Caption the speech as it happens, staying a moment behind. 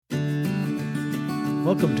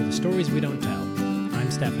Welcome to the Stories We Don't Tell. I'm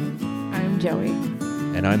Stefan. I'm Joey.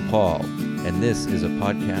 And I'm Paul, and this is a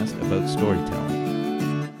podcast about storytelling.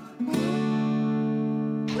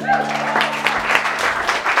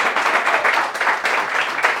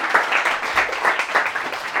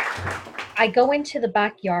 I go into the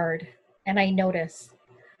backyard and I notice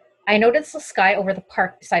the sky over the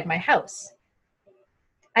park beside my house.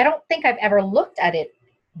 I don't think I've ever looked at it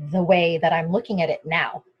the way that I'm looking at it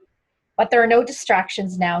now. But there are no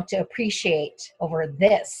distractions now to appreciate over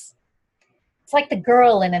this. It's like the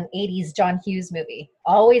girl in an 80s John Hughes movie.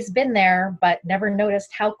 Always been there, but never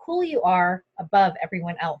noticed how cool you are above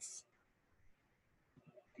everyone else.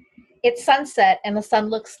 It's sunset and the sun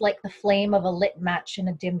looks like the flame of a lit match in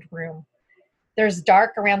a dimmed room. There's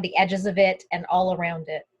dark around the edges of it and all around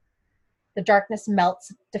it. The darkness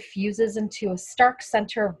melts, diffuses into a stark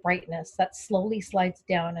center of brightness that slowly slides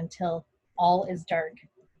down until all is dark.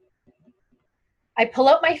 I pull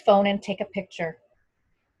out my phone and take a picture.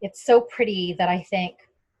 It's so pretty that I think,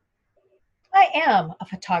 I am a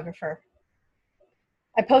photographer.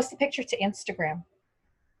 I post the picture to Instagram.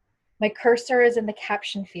 My cursor is in the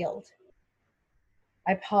caption field.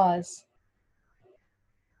 I pause.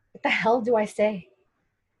 What the hell do I say?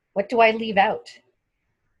 What do I leave out?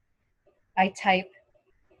 I type,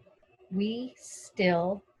 we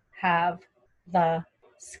still have the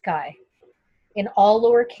sky, in all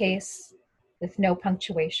lowercase with no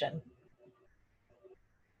punctuation.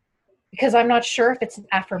 Because I'm not sure if it's an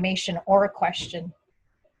affirmation or a question.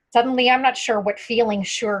 Suddenly, I'm not sure what feeling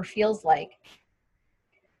sure feels like.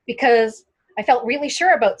 Because I felt really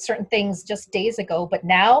sure about certain things just days ago, but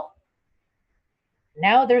now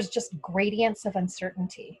there's just gradients of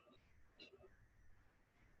uncertainty.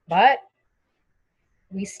 But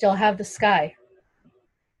we still have the sky.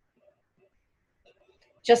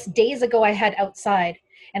 Just days ago, I had outside,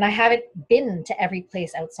 and I haven't been to every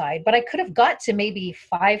place outside, but I could have got to maybe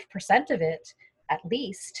 5% of it, at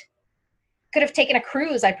least. Could have taken a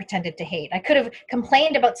cruise I pretended to hate. I could have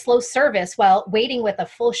complained about slow service while waiting with a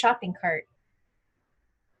full shopping cart.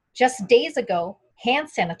 Just days ago, hand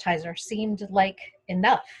sanitizer seemed like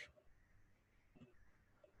enough.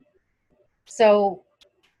 So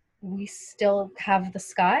we still have the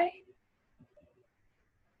sky?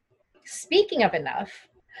 Speaking of enough,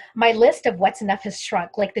 my list of what's enough has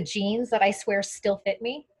shrunk, like the jeans that I swear still fit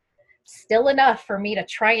me. Still enough for me to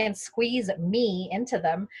try and squeeze me into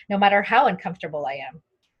them, no matter how uncomfortable I am.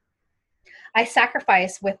 I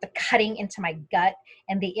sacrifice with the cutting into my gut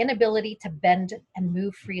and the inability to bend and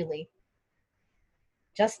move freely.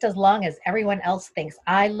 Just as long as everyone else thinks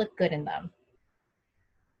I look good in them.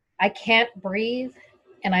 I can't breathe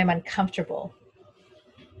and I'm uncomfortable.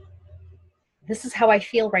 This is how I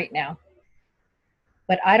feel right now.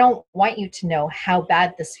 But I don't want you to know how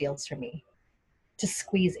bad this feels for me, to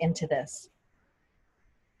squeeze into this.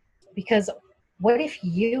 Because what if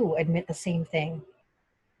you admit the same thing?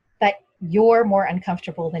 That you're more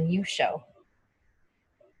uncomfortable than you show?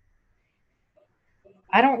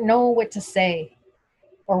 I don't know what to say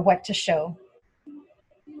or what to show.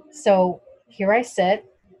 So here I sit,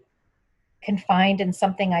 confined in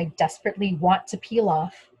something I desperately want to peel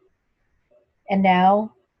off. And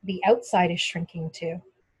now the outside is shrinking too.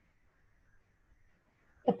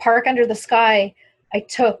 The park under the sky I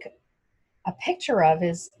took a picture of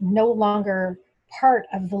is no longer part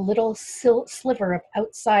of the little sliver of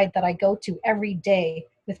outside that I go to every day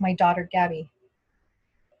with my daughter Gabby.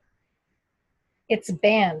 It's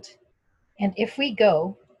banned, and if we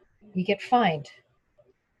go, we get fined.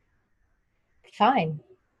 Fine.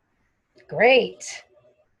 Great,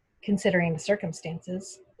 considering the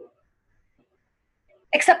circumstances.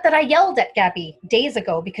 Except that I yelled at Gabby days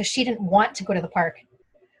ago because she didn't want to go to the park.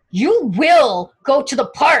 You will go to the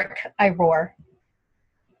park, I roar.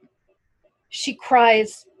 She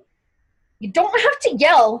cries, you don't have to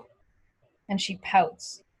yell, and she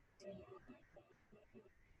pouts.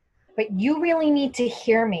 But you really need to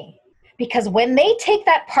hear me, because when they take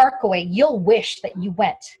that park away, you'll wish that you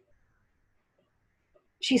went.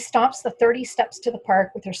 She stomps the 30 steps to the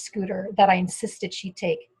park with her scooter that I insisted she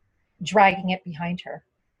take, dragging it behind her.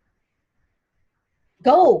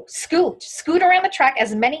 Go, scoot around the track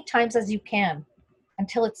as many times as you can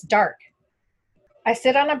until it's dark. I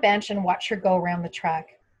sit on a bench and watch her go around the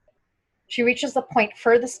track. She reaches the point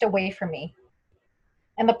furthest away from me,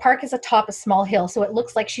 and the park is atop a small hill, so it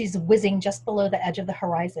looks like she's whizzing just below the edge of the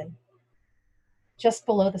horizon, just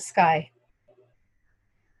below the sky.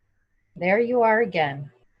 There you are again.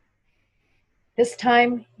 This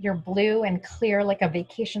time, you're blue and clear like a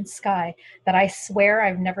vacation sky that I swear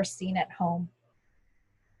I've never seen at home.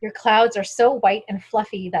 Your clouds are so white and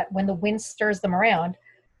fluffy that when the wind stirs them around,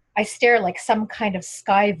 I stare like some kind of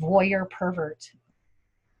sky voyeur pervert.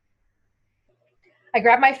 I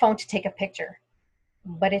grab my phone to take a picture,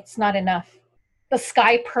 but it's not enough. The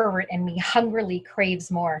sky pervert in me hungrily craves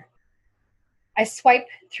more. I swipe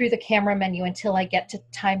through the camera menu until I get to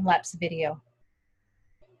time-lapse video.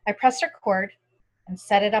 I press record and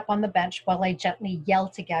set it up on the bench while I gently yell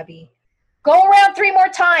to Gabby, "Go around 3 more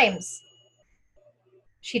times!"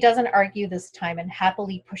 She doesn't argue this time and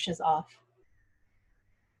happily pushes off.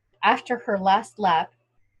 After her last lap,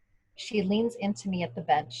 she leans into me at the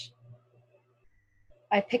bench.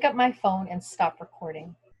 I pick up my phone and stop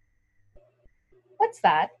recording. "What's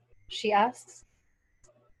that?" she asks.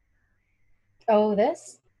 "Oh,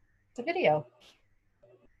 this? It's a video.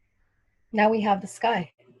 Now we have the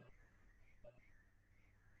sky."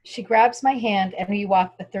 She grabs my hand and we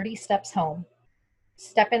walk the 30 steps home,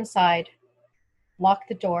 step inside, lock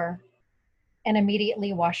the door, and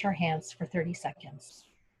immediately wash our hands for 30 seconds.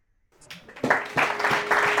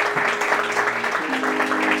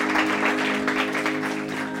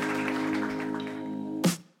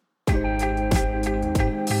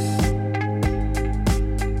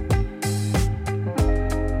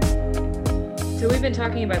 So we've been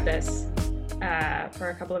talking about this for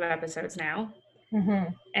a couple of episodes now.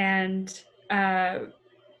 Mm-hmm. And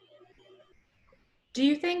do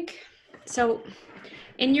you think, so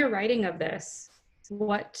in your writing of this,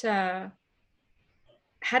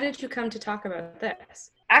 how did you come to talk about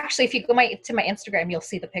this? Actually, if you go to my Instagram, you'll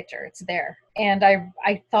see the picture. It's there. And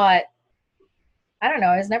I thought, I don't know,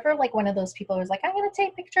 I was never like one of those people who was like, I'm going to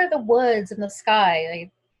take a picture of the woods and the sky.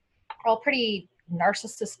 Like, all pretty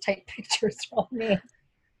narcissist type pictures from me.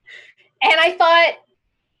 And I thought,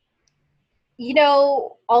 you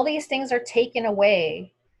know, all these things are taken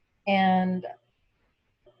away. And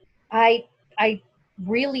I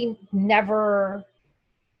really never,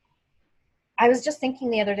 I was just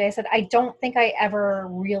thinking the other day, I said, I don't think I ever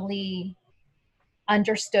really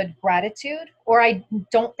understood gratitude, or I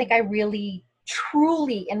don't think I really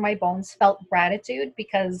truly in my bones felt gratitude,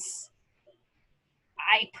 because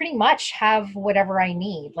I pretty much have whatever I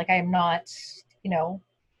need. Like, I'm not, you know,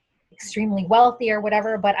 extremely wealthy or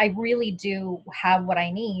whatever, but I really do have what I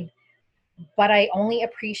need. But I only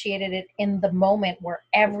appreciated it in the moment where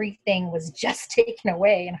everything was just taken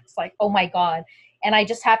away. And I was like, oh my God. And I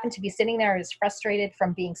just happened to be sitting there. I was frustrated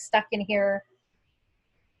from being stuck in here.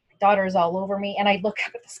 My daughter's all over me. And I look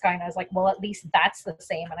up at the sky and I was like, well, at least that's the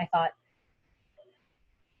same. And I thought,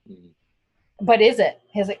 but is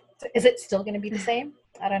it still going to be the same?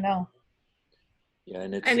 I don't know. Yeah,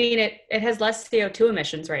 and I mean, it has less CO2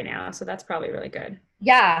 emissions right now, so that's probably really good.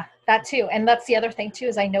 Yeah, that too. And that's the other thing too,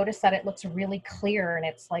 is I noticed that it looks really clear and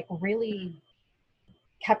it's like really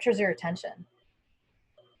captures your attention.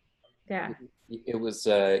 Yeah. it was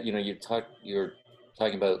you're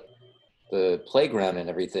talking about the playground and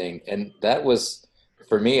everything, and that was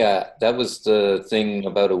for me that was the thing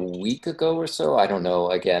about a week ago or so. I don't know,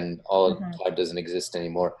 again, all time doesn't exist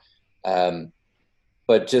anymore,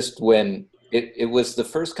 but just when it was the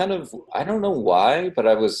first kind of, I don't know why, but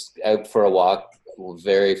I was out for a walk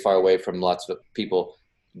very far away from lots of people,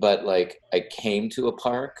 but like I came to a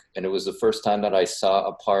park, and it was the first time that I saw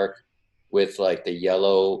a park with like the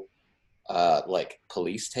yellow like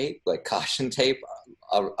police tape, like caution tape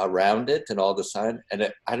around it and all the sign. And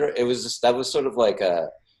it was just, that was sort of like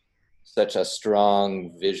such a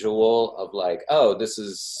strong visual of like, oh, this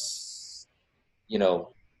is,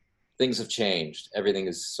 things have changed. Everything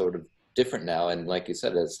is sort of different now. And like you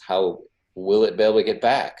said, is how will it be able to get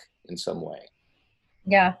back in some way?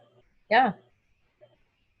 Yeah.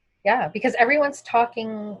 Because everyone's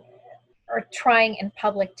talking or trying in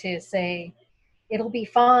public to say, it'll be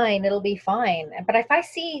fine. But if I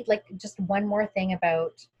see like just one more thing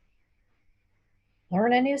about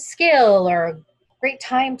learn a new skill or a great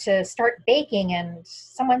time to start baking, and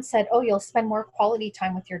someone said, oh, you'll spend more quality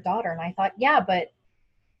time with your daughter. And I thought, yeah, but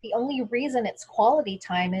the only reason it's quality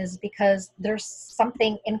time is because there's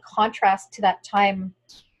something in contrast to that time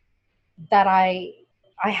that I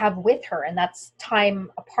have with her. And that's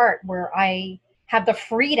time apart where I have the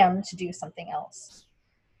freedom to do something else.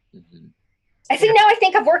 Mm-hmm. I see, now I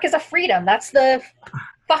think of work as a freedom. That's the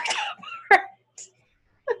fucked up part.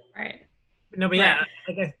 Right. No, but yeah,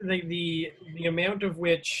 like the amount of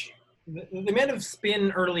which, the amount of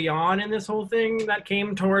spin early on in this whole thing that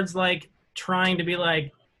came towards like trying to be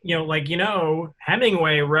like,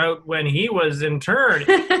 Hemingway wrote when he was interned.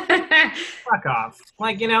 Fuck off. It's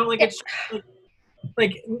like,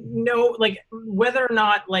 like no, like whether or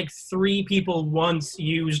not like 3 people once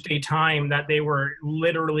used a time that they were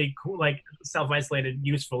literally like self-isolated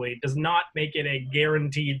usefully does not make it a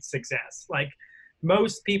guaranteed success. Like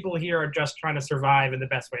most people here are just trying to survive in the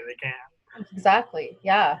best way they can. Exactly.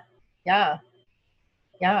 Yeah. Yeah.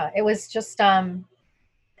 Yeah. It was just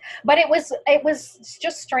but it was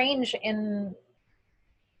just strange in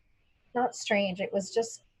not strange. It was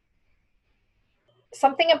just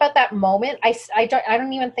something about that moment. I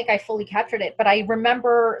don't even think I fully captured it, but I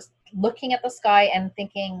remember looking at the sky and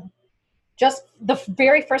thinking, just the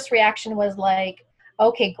very first reaction was like,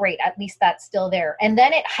 okay, great, at least that's still there. And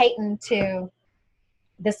then it heightened to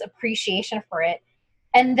this appreciation for it.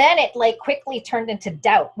 And then it like quickly turned into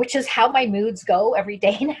doubt, which is how my moods go every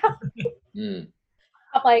day now. Mm.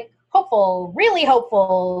 I'm like, hopeful, really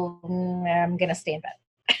hopeful. I'm going to stay in bed.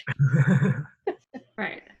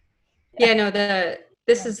 Right. Yeah, no,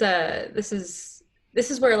 this is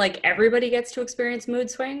where like everybody gets to experience mood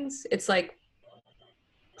swings. It's like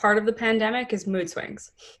part of the pandemic is mood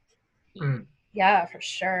swings. Yeah, for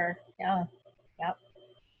sure. Yeah. Yep.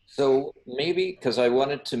 So maybe because I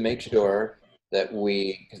wanted to make sure that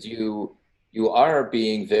because you are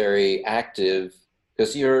being very active,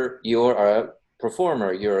 because you're a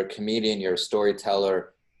performer, you're a comedian, you're a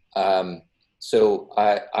storyteller. So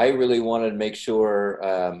I really wanted to make sure,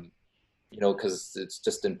 because it's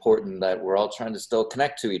just important that we're all trying to still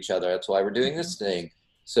connect to each other. That's why we're doing this thing.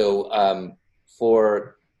 So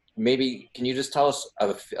for maybe, can you just tell us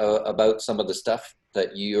about some of the stuff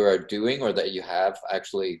that you are doing or that you have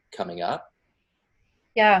actually coming up?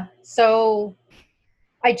 Yeah. So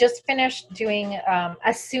I just finished doing,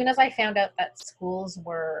 as soon as I found out that schools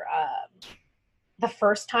were, the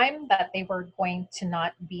first time that they were going to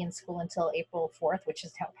not be in school until April 4th, which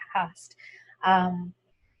is how it passed,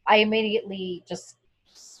 I immediately just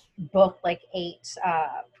booked like 8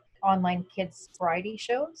 online kids variety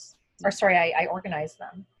shows. Or sorry, I organized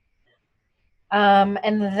them.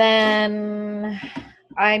 And then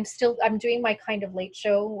I'm doing my kind of late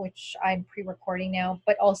show, which I'm pre-recording now,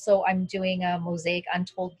 but also I'm doing a Mosaic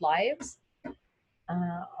Untold Lives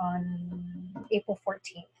on April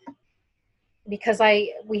 14th. Because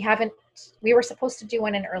we were supposed to do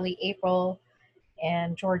one in early April,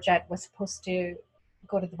 and Georgette was supposed to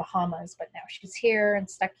go to the Bahamas, but now she's here and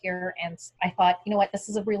stuck here. And I thought, you know what, this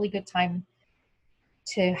is a really good time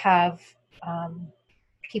to have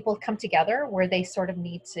people come together where they sort of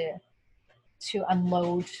need to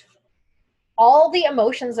unload all the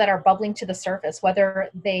emotions that are bubbling to the surface,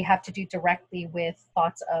 whether they have to do directly with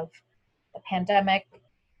thoughts of the pandemic,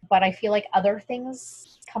 but I feel like other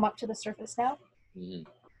things come up to the surface now. Mm-hmm.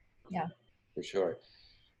 Yeah. For sure.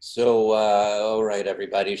 So, all right,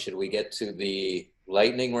 everybody, should we get to the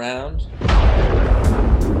lightning round?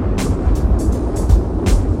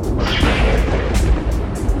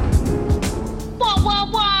 Wah,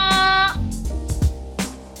 wah, wah!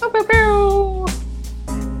 Bow, bow, bow.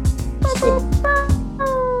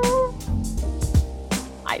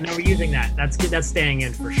 I know we're using that. That's good. That's staying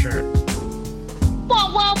in for sure.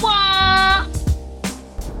 Wah, wah, wah!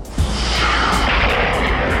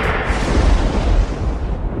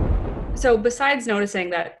 So besides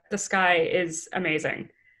noticing that the sky is amazing,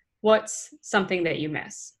 what's something that you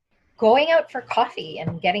miss? Going out for coffee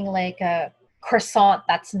and getting like a croissant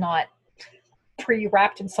that's not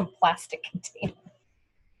pre-wrapped in some plastic container.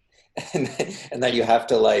 And that you have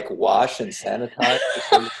to like wash and sanitize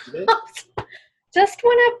before you eat it? Just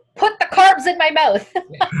want to put the carbs in my mouth.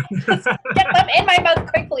 Just get them in my mouth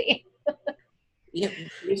quickly. Yeah,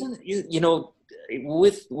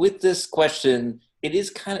 with this question,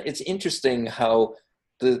 it's interesting how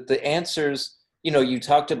the answers, you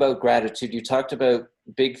talked about gratitude, you talked about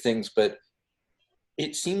big things, but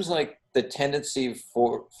it seems like the tendency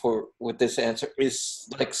for with this answer is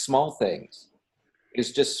like small things.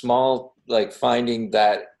 It's just small, like finding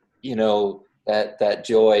that, that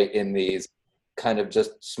joy in these kind of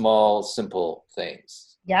just small, simple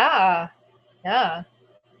things. Yeah. Yeah.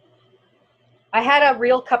 I had a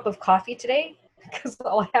real cup of coffee today because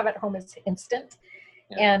all I have at home is instant.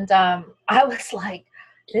 Yeah. And I was like,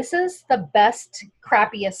 this is the best,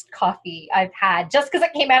 crappiest coffee I've had just because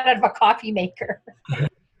it came out of a coffee maker.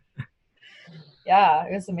 Yeah,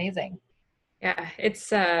 it was amazing. Yeah,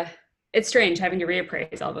 it's strange having to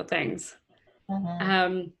reappraise all the things.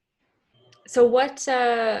 Mm-hmm. So what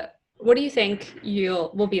do you think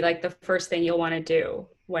will be like the first thing you'll want to do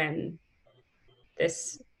when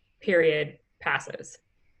this period passes?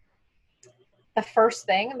 The first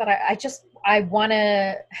thing that I want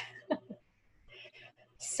to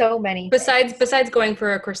So many. Besides going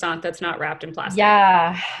for a croissant that's not wrapped in plastic.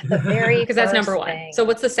 Yeah, the very because that's number first one. thing. So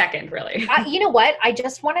what's the second, really? You know what? I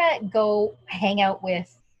just want to go hang out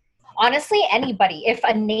with, honestly, anybody. If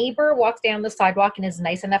a neighbor walks down the sidewalk and is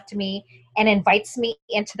nice enough to me and invites me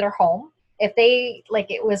into their home, if they,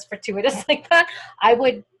 like, it was fortuitous like that, I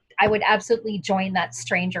would absolutely join that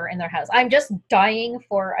stranger in their house. I'm just dying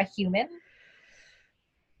for a human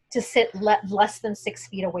to sit less than 6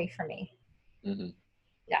 feet away from me. Mm-hmm.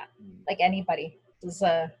 Yeah, like anybody. This is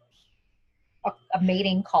a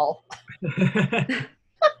mating call.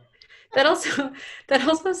 That also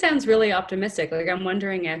sounds really optimistic. Like, I'm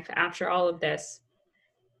wondering if after all of this,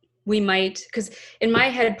 we might, because in my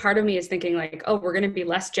head, part of me is thinking like, oh, we're going to be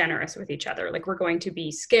less generous with each other. Like, we're going to be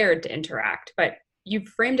scared to interact. But you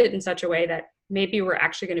framed it in such a way that maybe we're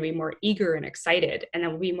actually going to be more eager and excited, and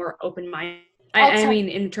then we'll be more open-minded. I mean,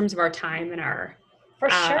 in terms of our time and our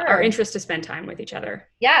our interest to spend time with each other.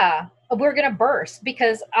 Yeah, we're going to burst,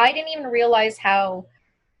 because I didn't even realize how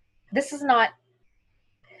this is not,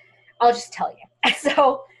 I'll just tell you.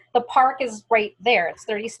 So the park is right there. It's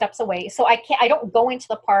 30 steps away. So I don't go into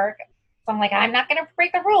the park. So I'm like, I'm not going to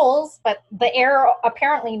break the rules, but the air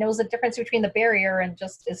apparently knows the difference between the barrier and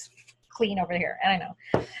just is clean over here. And I know.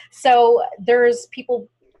 So there's people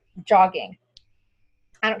jogging.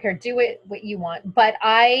 I don't care. Do it what you want. But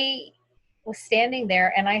I was standing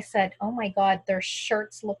there and I said, oh my God, their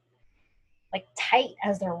shirts look like tight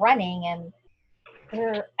as they're running.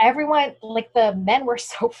 And everyone, like the men were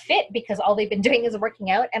so fit because all they've been doing is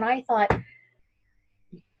working out. And I thought,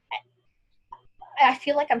 I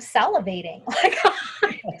feel like I'm salivating. Like,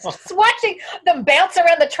 just watching them bounce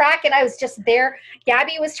around the track, and I was just there.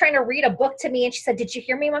 Gabby was trying to read a book to me, and she said, "Did you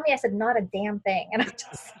hear me, Mommy?" I said, "Not a damn thing." And I'm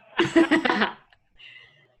just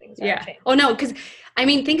yeah. Oh no, because I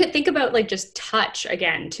mean, think about like just touch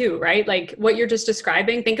again too, right? Like what you're just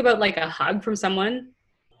describing. Think about like a hug from someone, and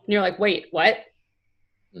you're like, "Wait, what?"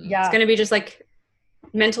 Yeah, it's gonna be just like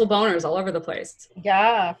mental boners all over the place.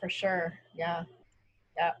 Yeah, for sure. Yeah.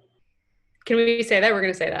 Can we say that? We're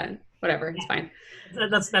gonna say that. Whatever, it's fine.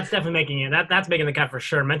 That's definitely making it. That's making the cut for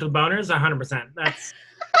sure. Mental boners, 100%. That's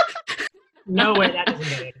no way that isn't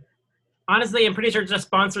getting. Honestly, I'm pretty sure it just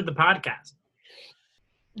sponsored the podcast.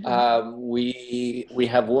 We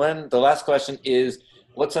have one. The last question is,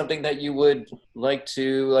 what's something that you would like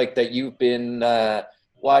to that you've been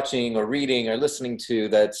watching or reading or listening to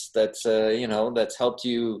that's helped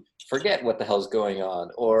you forget what the hell's going on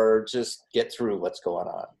or just get through what's going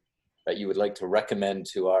on, that you would like to recommend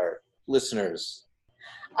to our listeners?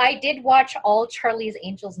 I did watch all Charlie's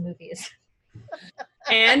Angels movies.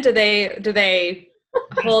 And do they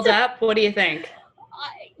hold up? What do you think?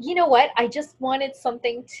 You know what? I just wanted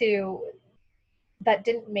something that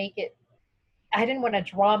didn't make it. I didn't want a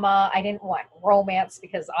drama. I didn't want romance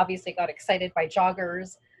because obviously I got excited by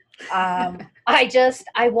joggers.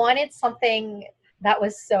 I wanted something that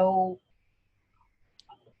was so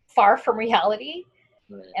far from reality.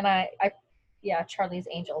 Right. And Charlie's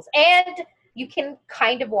Angels. And you can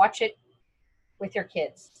kind of watch it with your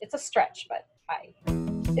kids. It's a stretch, but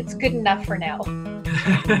it's good enough for now. All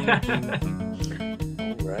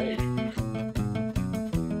right.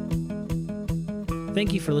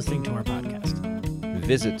 Thank you for listening to our podcast.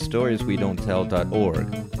 Visit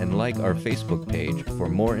storieswedon'ttell.org and like our Facebook page for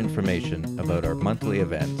more information about our monthly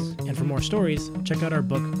events. And for more stories, check out our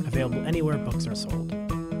book, available anywhere books are sold.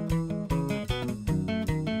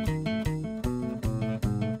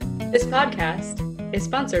 This podcast is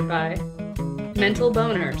sponsored by Mental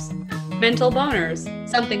Boners. Mental Boners,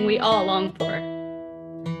 something we all long for.